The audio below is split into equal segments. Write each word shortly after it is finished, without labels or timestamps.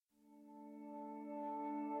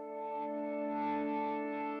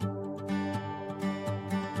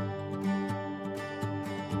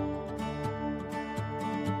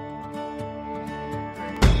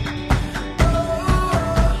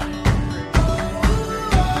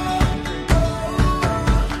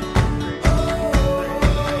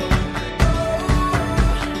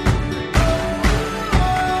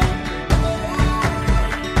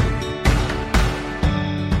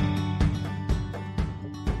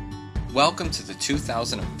Welcome to the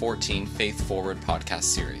 2014 Faith Forward podcast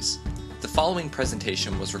series. The following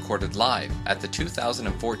presentation was recorded live at the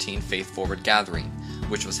 2014 Faith Forward Gathering,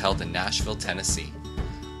 which was held in Nashville, Tennessee.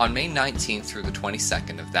 On May 19th through the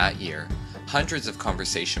 22nd of that year, hundreds of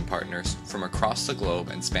conversation partners from across the globe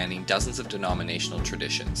and spanning dozens of denominational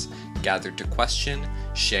traditions gathered to question,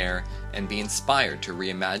 share, and be inspired to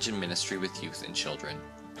reimagine ministry with youth and children.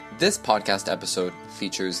 This podcast episode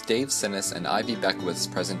features Dave Sinnis and Ivy Beckwith's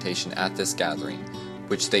presentation at this gathering,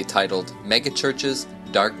 which they titled Megachurches,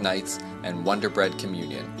 Dark Nights, and Wonder Bread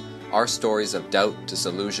Communion, Our Stories of Doubt,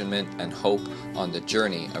 Disillusionment, and Hope on the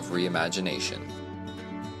Journey of Reimagination.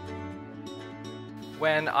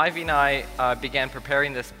 When Ivy and I began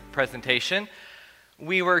preparing this presentation,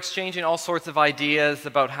 we were exchanging all sorts of ideas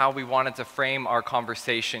about how we wanted to frame our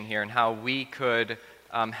conversation here and how we could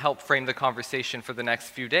help frame the conversation for the next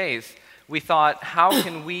few days. We thought, how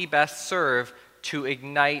can we best serve to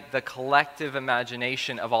ignite the collective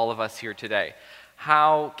imagination of all of us here today?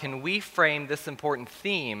 How can we frame this important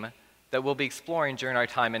theme that we'll be exploring during our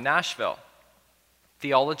time in Nashville?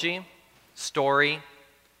 Theology, story,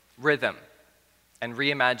 rhythm, and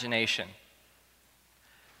reimagination.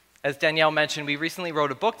 As Danielle mentioned, we recently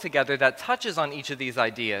wrote a book together that touches on each of these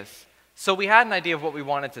ideas. So we had an idea of what we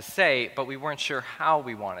wanted to say, but we weren't sure how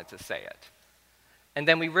we wanted to say it. And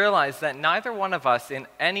then we realized that neither one of us, in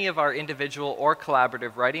any of our individual or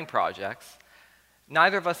collaborative writing projects,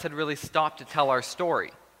 neither of us had really stopped to tell our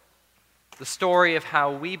story. The story of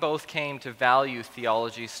how we both came to value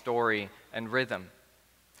theology, story, and rhythm.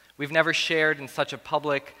 We've never shared in such a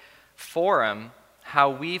public forum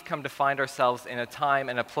how we've come to find ourselves in a time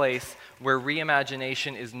and a place where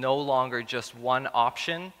reimagination is no longer just one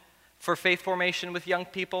option for faith formation with young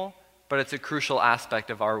people, but it's a crucial aspect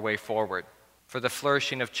of our way forward for the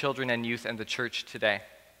flourishing of children and youth and the church today.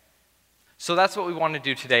 So that's what we want to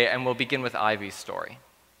do today, and we'll begin with Ivy's story.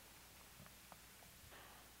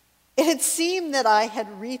 It had seemed that I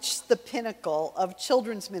had reached the pinnacle of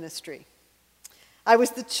children's ministry. I was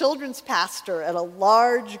the children's pastor at a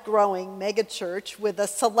large, growing megachurch with a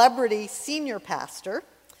celebrity senior pastor.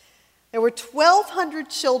 There were 1,200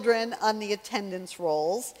 children on the attendance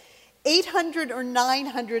rolls. 800 or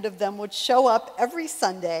 900 of them would show up every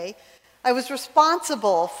Sunday. I was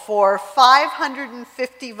responsible for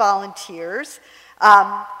 550 volunteers.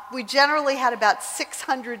 We generally had about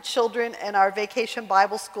 600 children in our Vacation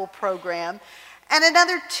Bible School program, and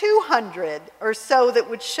another 200 or so that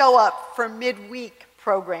would show up for midweek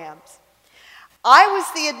programs. I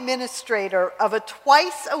was the administrator of a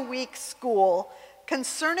twice-a-week school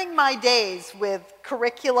concerning my days with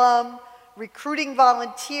curriculum, recruiting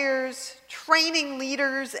volunteers, training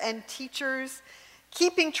leaders and teachers,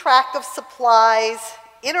 keeping track of supplies,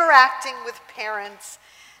 interacting with parents,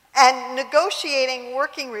 and negotiating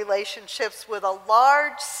working relationships with a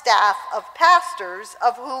large staff of pastors,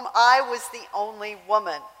 of whom I was the only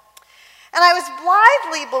woman. And I was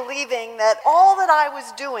blithely believing that all that I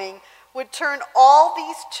was doing would turn all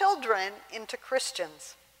these children into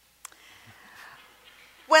Christians.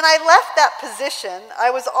 When I left that position, I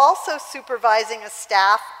was also supervising a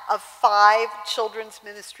staff of 5 children's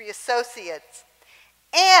ministry associates.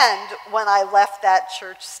 And when I left that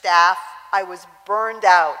church staff, I was burned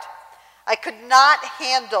out. I could not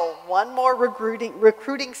handle one more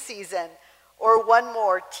recruiting season or one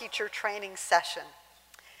more teacher training session.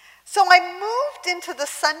 So I moved into the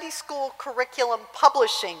Sunday school curriculum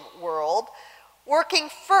publishing world, working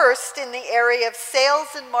first in the area of sales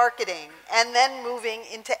and marketing, and then moving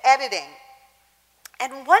into editing.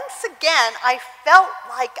 And once again, I felt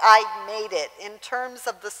like I'd made it in terms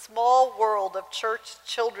of the small world of church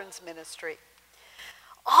children's ministry.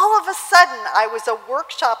 All of a sudden, I was a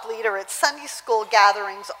workshop leader at Sunday school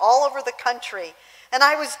gatherings all over the country, and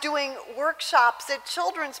I was doing workshops at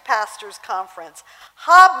Children's Pastors Conference,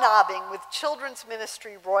 hobnobbing with children's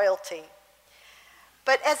ministry royalty.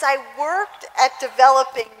 But as I worked at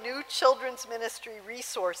developing new children's ministry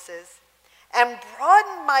resources and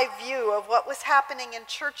broadened my view of what was happening in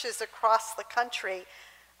churches across the country,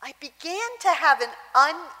 I began to have an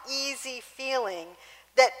uneasy feeling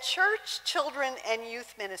that church, children, and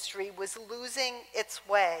youth ministry was losing its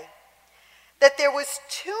way. That there was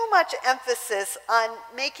too much emphasis on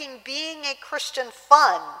making being a Christian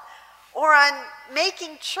fun or on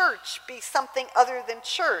making church be something other than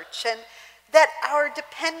church, and that our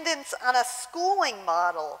dependence on a schooling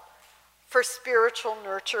model for spiritual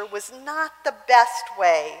nurture was not the best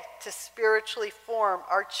way to spiritually form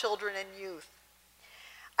our children and youth.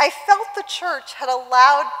 I felt the church had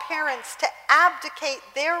allowed parents to abdicate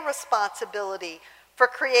their responsibility for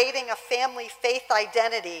creating a family faith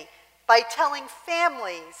identity by telling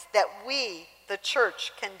families that we, the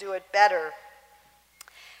church, can do it better.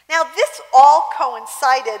 Now, this all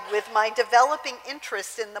coincided with my developing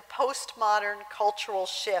interest in the postmodern cultural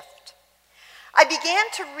shift. I began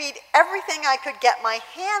to read everything I could get my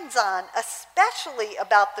hands on, especially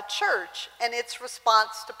about the church and its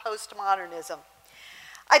response to postmodernism.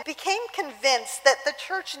 I became convinced that the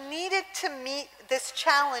church needed to meet this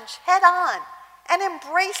challenge head on and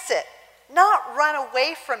embrace it, not run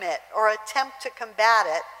away from it or attempt to combat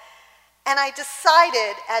it. And I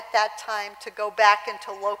decided at that time to go back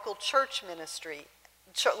into local church ministry,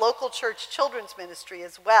 local church children's ministry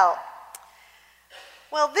as well.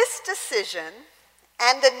 Well, this decision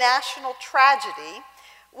and a national tragedy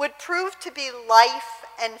would prove to be life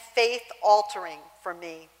and faith altering for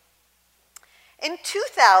me. In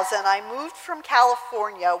 2000, I moved from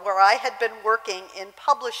California, where I had been working in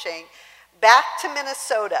publishing, back to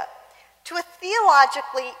Minnesota, to a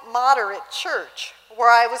theologically moderate church, where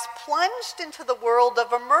I was plunged into the world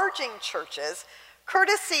of emerging churches,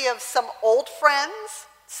 courtesy of some old friends,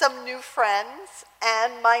 some new friends,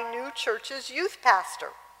 and my new church's youth pastor.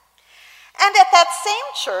 And at that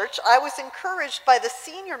same church, I was encouraged by the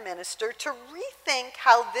senior minister to rethink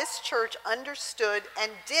how this church understood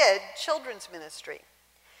and did children's ministry.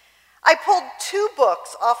 I pulled 2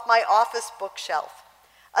 books off my office bookshelf,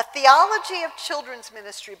 A Theology of Children's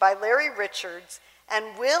Ministry by Larry Richards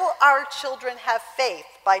and Will Our Children Have Faith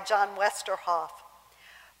by John Westerhoff.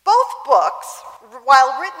 Both books,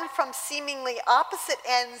 while written from seemingly opposite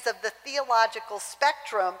ends of the theological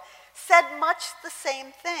spectrum, said much the same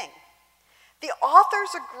thing. The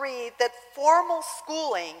authors agreed that formal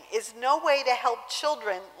schooling is no way to help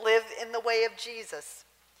children live in the way of Jesus.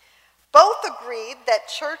 Both agreed that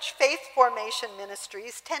church faith formation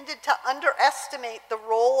ministries tended to underestimate the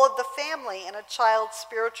role of the family in a child's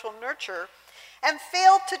spiritual nurture and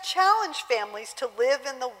failed to challenge families to live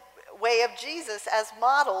in the way of Jesus as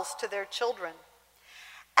models to their children.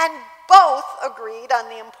 And both agreed on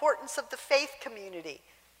the importance of the faith community,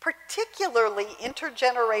 particularly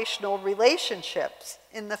intergenerational relationships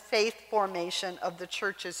in the faith formation of the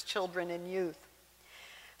church's children and youth.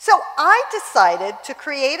 So I decided to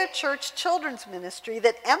create a church children's ministry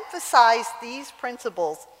that emphasized these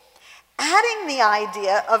principles, adding the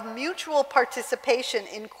idea of mutual participation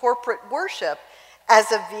in corporate worship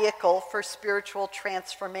as a vehicle for spiritual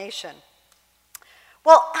transformation.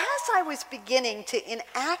 Well, as I was beginning to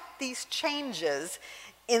enact these changes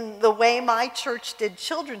in the way my church did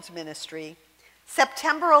children's ministry,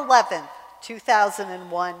 September 11th,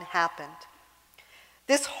 2001 happened.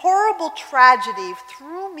 This horrible tragedy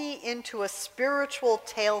threw me into a spiritual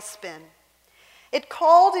tailspin. It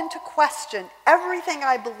called into question everything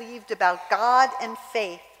I believed about God and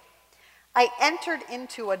faith. I entered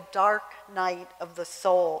into a dark night of the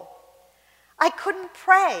soul. I couldn't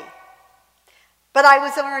pray, but I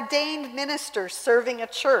was an ordained minister serving a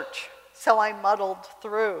church, so I muddled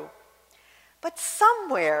through. But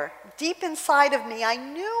somewhere deep inside of me, I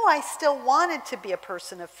knew I still wanted to be a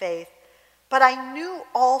person of faith, but I knew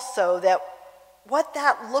also that what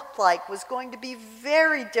that looked like was going to be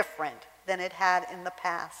very different than it had in the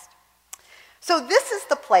past. So this is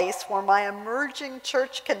the place where my emerging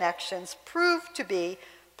church connections proved to be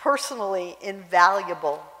personally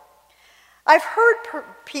invaluable. I've heard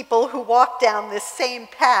people who walk down this same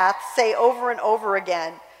path say over and over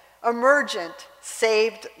again, Emergent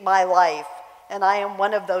saved my life. And I am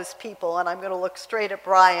one of those people, and I'm going to look straight at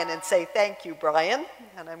Brian and say, thank you, Brian.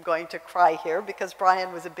 And I'm going to cry here because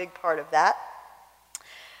Brian was a big part of that.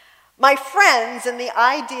 My friends and the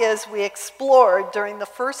ideas we explored during the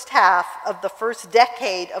first half of the first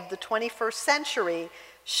decade of the 21st century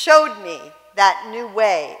showed me that new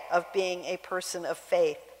way of being a person of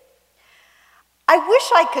faith. I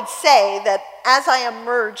wish I could say that as I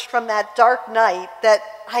emerged from that dark night that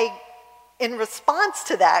I, in response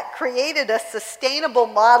to that, created a sustainable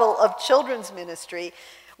model of children's ministry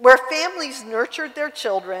where families nurtured their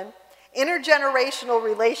children, intergenerational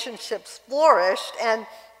relationships flourished, and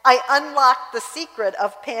I unlocked the secret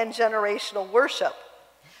of pan-generational worship.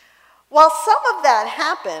 While some of that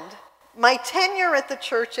happened, my tenure at the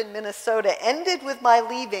church in Minnesota ended with my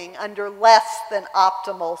leaving under less than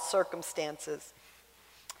optimal circumstances.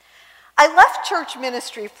 I left church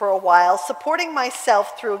ministry for a while, supporting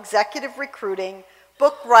myself through executive recruiting,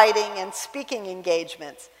 book writing, and speaking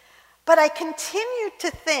engagements. But I continued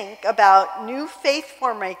to think about new faith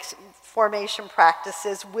formation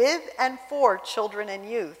practices with and for children and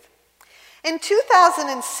youth. In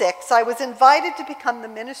 2006, I was invited to become the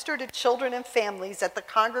minister to children and families at the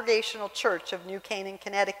Congregational Church of New Canaan,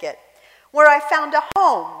 Connecticut, where I found a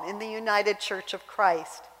home in the United Church of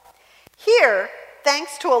Christ. Here,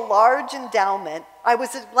 thanks to a large endowment, I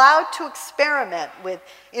was allowed to experiment with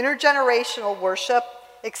intergenerational worship,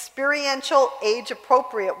 experiential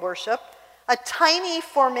age-appropriate worship, a tiny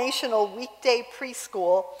formational weekday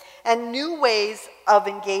preschool, and new ways of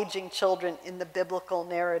engaging children in the biblical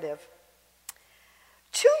narrative.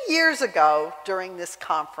 2 years ago, during this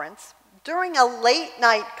conference, during a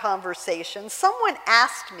late-night conversation, someone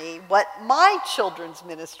asked me what my children's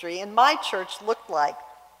ministry in my church looked like.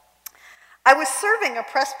 I was serving a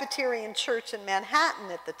Presbyterian church in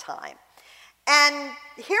Manhattan at the time, and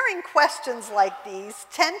hearing questions like these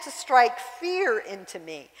tend to strike fear into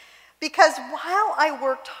me, because while I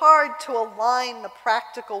worked hard to align the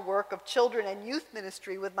practical work of children and youth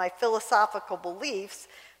ministry with my philosophical beliefs,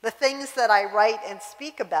 the things that I write and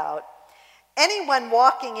speak about, anyone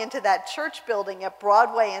walking into that church building at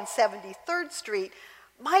Broadway and 73rd Street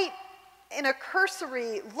might, in a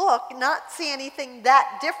cursory look, not see anything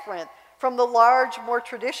that different from the large, more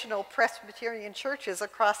traditional Presbyterian churches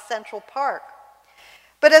across Central Park.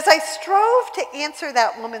 But as I strove to answer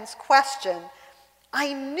that woman's question,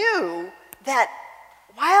 I knew that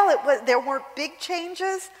while there weren't big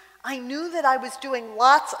changes, I knew that I was doing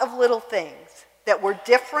lots of little things that were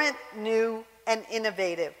different, new, and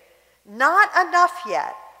innovative. Not enough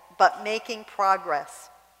yet, but making progress.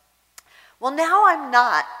 Well, now I'm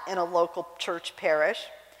not in a local church parish,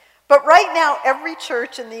 but right now every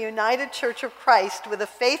church in the United Church of Christ with a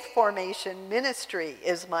faith formation ministry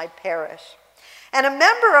is my parish. And a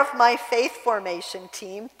member of my faith formation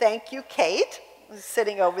team, thank you, Kate, who's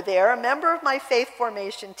sitting over there, a member of my faith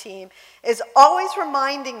formation team is always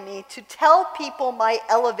reminding me to tell people my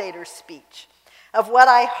elevator speech of what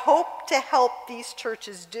I hope to help these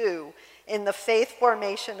churches do in the faith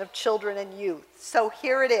formation of children and youth. So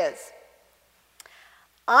here it is.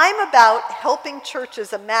 I'm about helping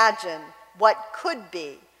churches imagine what could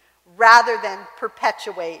be rather than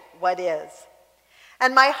perpetuate what is.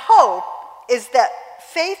 And my hope is that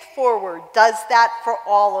Faith Forward does that for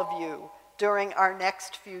all of you during our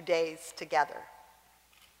next few days together.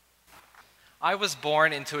 I was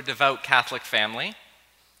born into a devout Catholic family,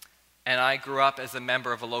 and I grew up as a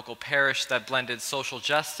member of a local parish that blended social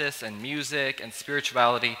justice and music and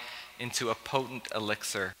spirituality into a potent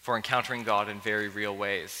elixir for encountering God in very real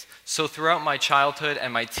ways. So throughout my childhood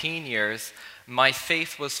and my teen years, my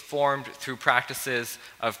faith was formed through practices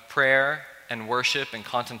of prayer and worship and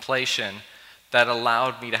contemplation that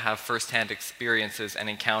allowed me to have firsthand experiences and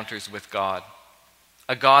encounters with God.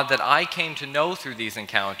 A God that I came to know through these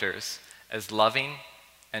encounters as loving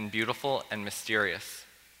and beautiful and mysterious.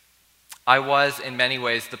 I was, in many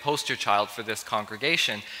ways, the poster child for this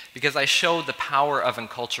congregation because I showed the power of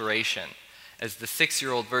enculturation as the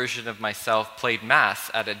 6-year-old version of myself played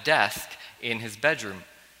Mass at a desk in his bedroom,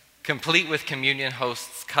 complete with communion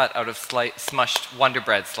hosts cut out of smushed Wonder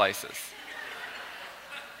Bread slices.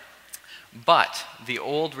 But the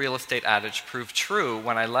old real estate adage proved true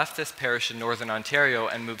when I left this parish in Northern Ontario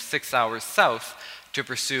and moved 6 hours south to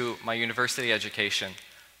pursue my university education.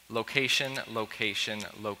 Location, location,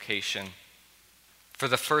 location. For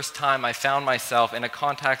the first time, I found myself in a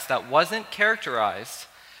context that wasn't characterized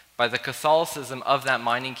by the Catholicism of that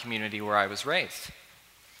mining community where I was raised.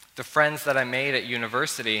 The friends that I made at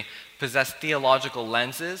university possessed theological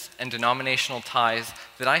lenses and denominational ties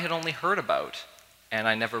that I had only heard about, and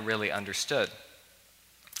I never really understood.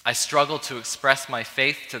 I struggled to express my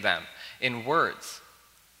faith to them in words,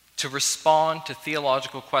 to respond to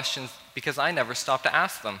theological questions because I never stopped to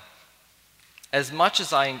ask them. As much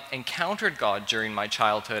as I encountered God during my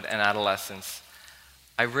childhood and adolescence,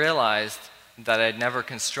 I realized that I had never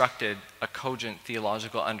constructed a cogent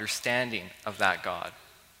theological understanding of that God.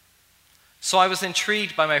 So I was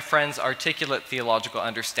intrigued by my friends' articulate theological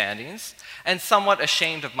understandings and somewhat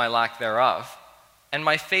ashamed of my lack thereof, and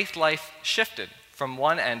my faith life shifted from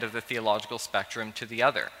one end of the theological spectrum to the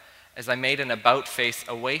other as I made an about-face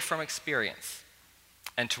away from experience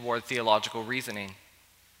and toward theological reasoning.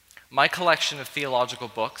 My collection of theological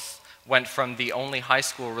books went from the only high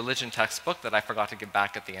school religion textbook that I forgot to give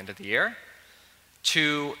back at the end of the year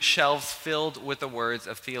to shelves filled with the words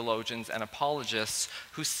of theologians and apologists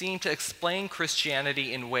who seemed to explain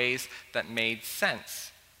Christianity in ways that made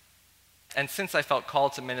sense. And since I felt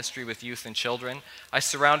called to ministry with youth and children, I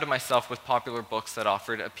surrounded myself with popular books that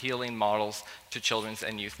offered appealing models to children's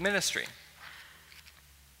and youth ministry.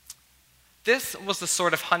 This was the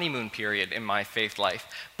sort of honeymoon period in my faith life,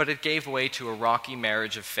 but it gave way to a rocky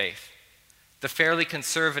marriage of faith. The fairly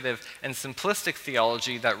conservative and simplistic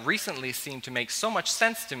theology that recently seemed to make so much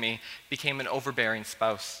sense to me became an overbearing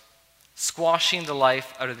spouse. squashing the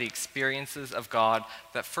life out of the experiences of God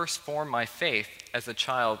that first formed my faith as a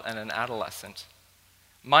child and an adolescent.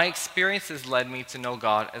 My experiences led me to know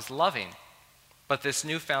God as loving, but this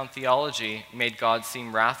newfound theology made God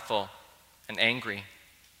seem wrathful and angry.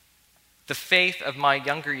 The faith of my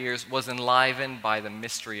younger years was enlivened by the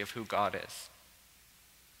mystery of who God is.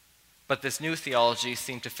 But this new theology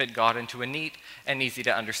seemed to fit God into a neat and easy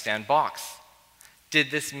to understand box. Did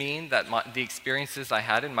this mean that the experiences I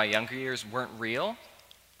had in my younger years weren't real?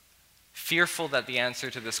 Fearful that the answer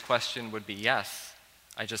to this question would be yes,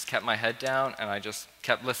 I just kept my head down and I just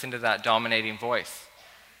kept listening to that dominating voice.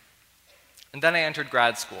 And then I entered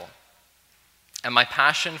grad school. And my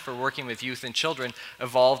passion for working with youth and children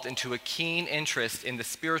evolved into a keen interest in the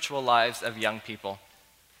spiritual lives of young people.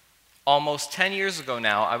 Almost 10 years ago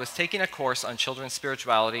now, I was taking a course on children's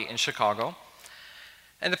spirituality in Chicago,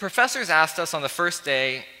 and the professors asked us on the first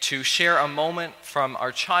day to share a moment from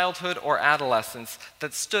our childhood or adolescence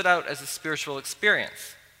that stood out as a spiritual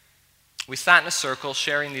experience. We sat in a circle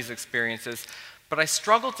sharing these experiences, but I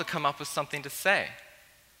struggled to come up with something to say.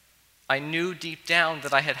 I knew deep down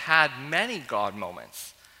that I had had many God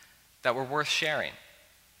moments that were worth sharing.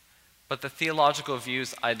 But the theological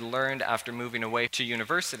views I'd learned after moving away to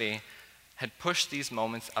university had pushed these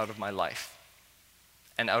moments out of my life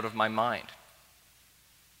and out of my mind.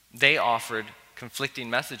 They offered conflicting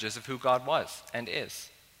messages of who God was and is.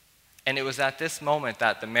 And it was at this moment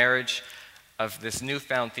that the marriage of this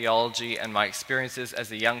newfound theology and my experiences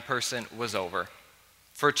as a young person was over.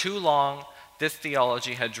 For too long, this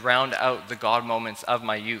theology had drowned out the God moments of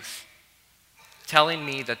my youth, telling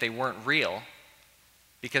me that they weren't real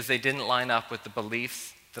because they didn't line up with the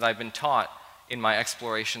beliefs that I've been taught in my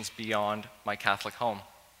explorations beyond my Catholic home.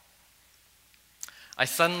 I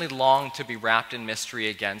suddenly longed to be wrapped in mystery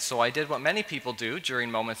again, so I did what many people do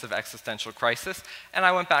during moments of existential crisis, and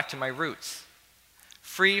I went back to my roots.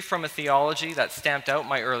 Free from a theology that stamped out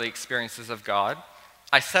my early experiences of God,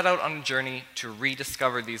 I set out on a journey to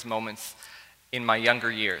rediscover these moments in my younger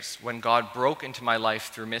years, when God broke into my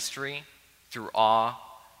life through mystery, through awe,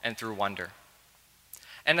 and through wonder.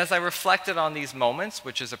 And as I reflected on these moments,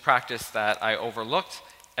 which is a practice that I overlooked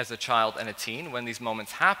as a child and a teen when these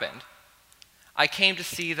moments happened, I came to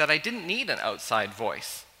see that I didn't need an outside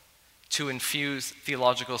voice to infuse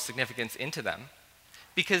theological significance into them,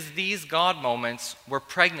 because these God moments were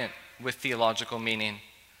pregnant with theological meaning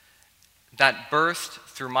that burst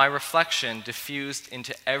through my reflection, diffused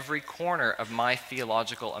into every corner of my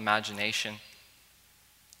theological imagination.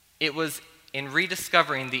 It was in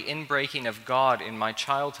rediscovering the inbreaking of God in my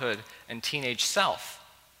childhood and teenage self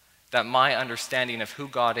that my understanding of who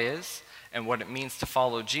God is and what it means to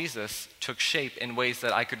follow Jesus took shape in ways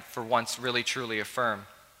that I could for once really truly affirm.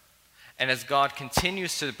 And as God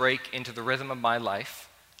continues to break into the rhythm of my life,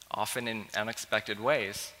 often in unexpected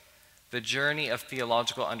ways, the journey of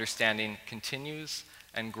theological understanding continues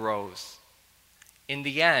and grows. In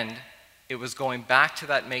the end, it was going back to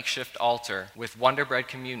that makeshift altar with Wonder Bread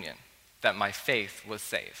Communion that my faith was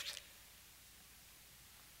saved.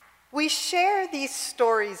 We share these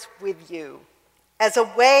stories with you as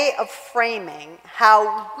a way of framing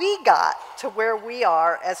how we got to where we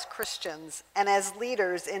are as Christians and as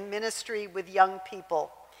leaders in ministry with young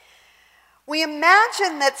people. We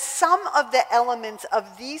imagine that some of the elements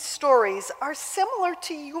of these stories are similar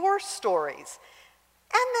to your stories,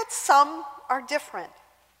 and that some are different.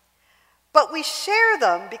 But we share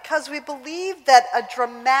them because we believe that a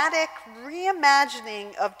dramatic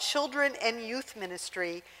reimagining of children and youth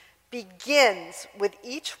ministry begins with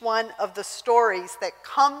each one of the stories that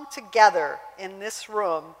come together in this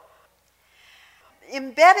room.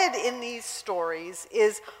 Embedded in these stories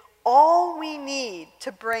is all we need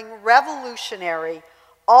to bring revolutionary,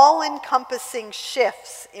 all-encompassing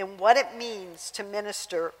shifts in what it means to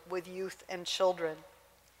minister with youth and children.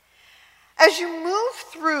 As you move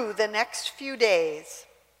through the next few days,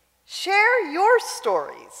 share your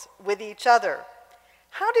stories with each other.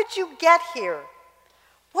 How did you get here?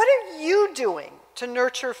 What are you doing to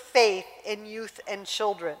nurture faith in youth and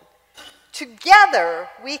children? Together,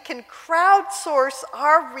 we can crowdsource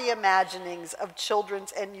our reimaginings of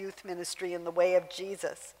children's and youth ministry in the way of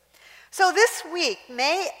Jesus. So this week,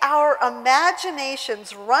 may our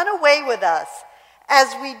imaginations run away with us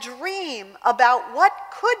as we dream about what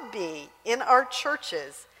could be in our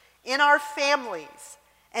churches, in our families,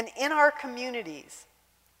 and in our communities,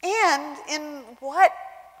 and in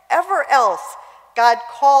whatever else God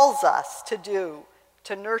calls us to do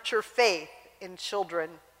to nurture faith in children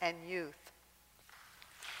and youth.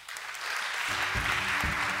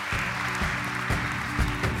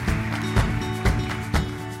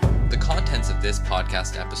 The contents of of this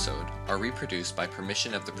podcast episode are reproduced by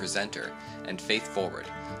permission of the presenter and Faith Forward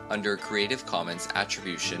under Creative Commons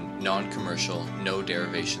Attribution, Non-Commercial, No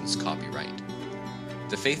Derivations copyright.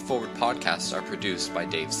 The Faith Forward podcasts are produced by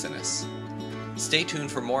Dave Sinnis. Stay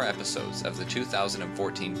tuned for more episodes of the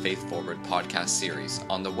 2014 Faith Forward podcast series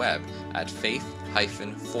on the web at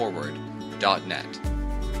faith-forward.net.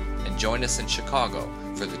 And join us in Chicago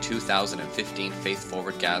for the 2015 Faith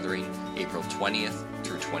Forward Gathering, April 20th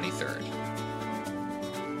through 23rd.